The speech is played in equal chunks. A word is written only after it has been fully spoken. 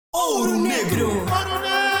Ouro Negro! Ouro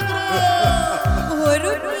Negro!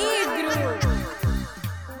 Ouro Negro!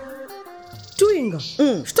 Twinga,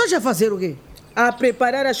 estás a fazer o quê? A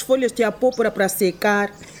preparar as folhas de abóbora para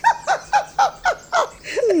secar.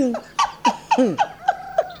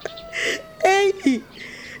 Ei,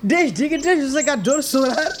 desde que tens o secador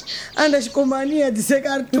solar, andas com mania de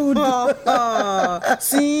secar tudo.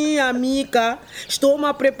 Sim, amiga. Estou-me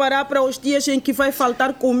a preparar para os dias em que vai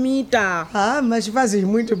faltar comida. Mas fazes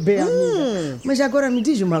muito bem, amiga. Mas agora me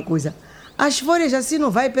diz uma coisa. As folhas assim não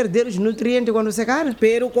vai perder os nutrientes quando secar?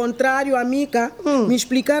 Pelo contrário, amiga, me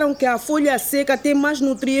explicaram que a folha seca tem mais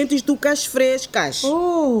nutrientes do que as frescas.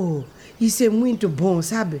 Oh, isso é muito bom,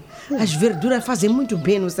 sabe? As verduras fazem muito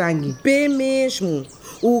bem no sangue. Bem mesmo.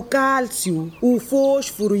 O cálcio, o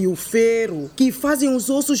fósforo e o ferro, que fazem os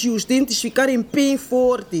ossos e os dentes ficarem bem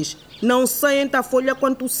fortes, não saem da folha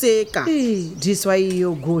quando seca. Disso aí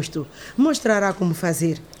eu gosto. Mostrará como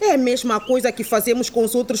fazer. É a mesma coisa que fazemos com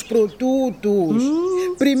os outros produtos.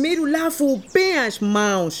 Primeiro lavo bem as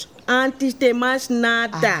mãos, antes de mais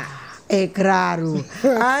nada. É claro.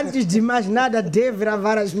 Antes de mais nada, deve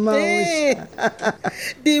lavar as mãos.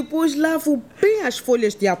 Depois lavo bem as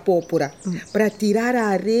folhas de abóbora para tirar a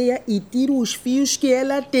areia e tiro os fios que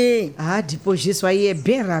ela tem. Depois disso aí é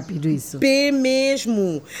bem rápido isso. Bem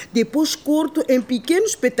mesmo. Depois corto em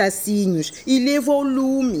pequenos pedacinhos e levo ao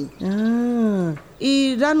lume.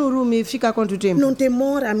 E lá no lume fica quanto tempo? Não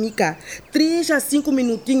demora, amiga. 3 a 5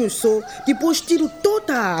 minutinhos só. Depois tiro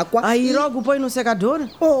toda a água. Aí logo põe no secador?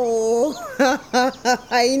 Oh,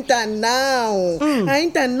 ainda não.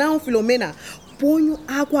 Ainda não, Filomena. Ponho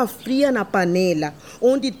água fria na panela,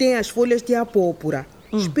 onde tem as folhas de abóbora.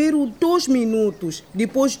 Espero 2 minutos,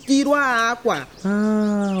 depois tiro a água.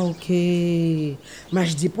 Ok.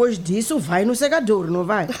 Mas depois disso vai no secador, não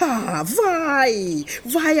vai?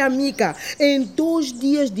 Vai, amiga. Em 2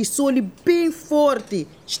 dias de sol bem forte,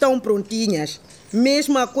 estão prontinhas.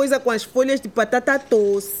 Mesma coisa com as folhas de batata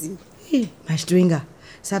doce. Mas Twinga,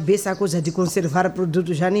 sabe essa coisa de conservar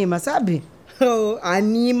produtos anima, sabe?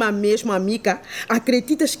 Anima mesmo, amiga.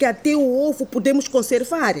 Acreditas que até o ovo podemos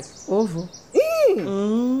conservar? Ovo?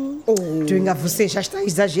 Twinga, você já está a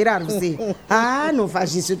exagerar, você. Não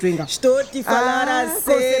faz isso, Twinga. Estou a te falar a sério.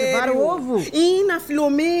 Conservar o ovo? Na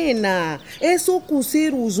Filomena. É só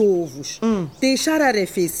cozer os ovos, deixar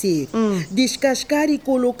arrefecer, descascar e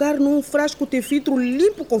colocar num frasco de vidro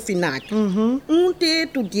limpo com vinagre, um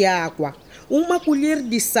dedo de água, uma colher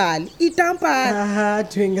de sal e tampar.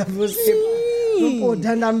 Twinga, você não pode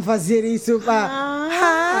andar me fazer isso, pá.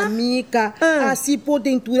 Amiga, assim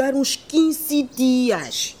podem durar uns 15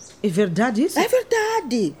 dias. É verdade isso? É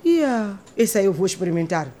verdade. Essa aí eu vou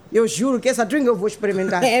experimentar. Eu juro que essa Twinga eu vou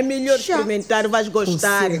experimentar. É melhor experimentar, vais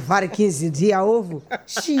gostar. Conservar 15 dias ovo?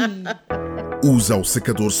 Usa o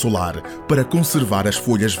secador solar para conservar as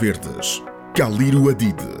folhas verdes. Caliro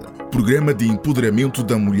Adide. Programa de Empoderamento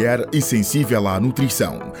da Mulher e Sensível à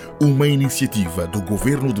Nutrição, uma iniciativa do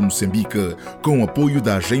Governo de Moçambique com apoio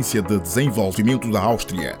da Agência de Desenvolvimento da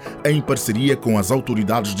Áustria, em parceria com as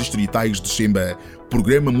autoridades distritais de Xemba,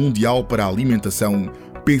 Programa Mundial para a Alimentação,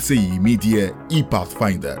 PCIMedia e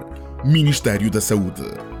Pathfinder. Ministério da Saúde.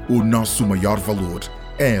 O nosso maior valor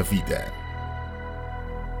é a vida.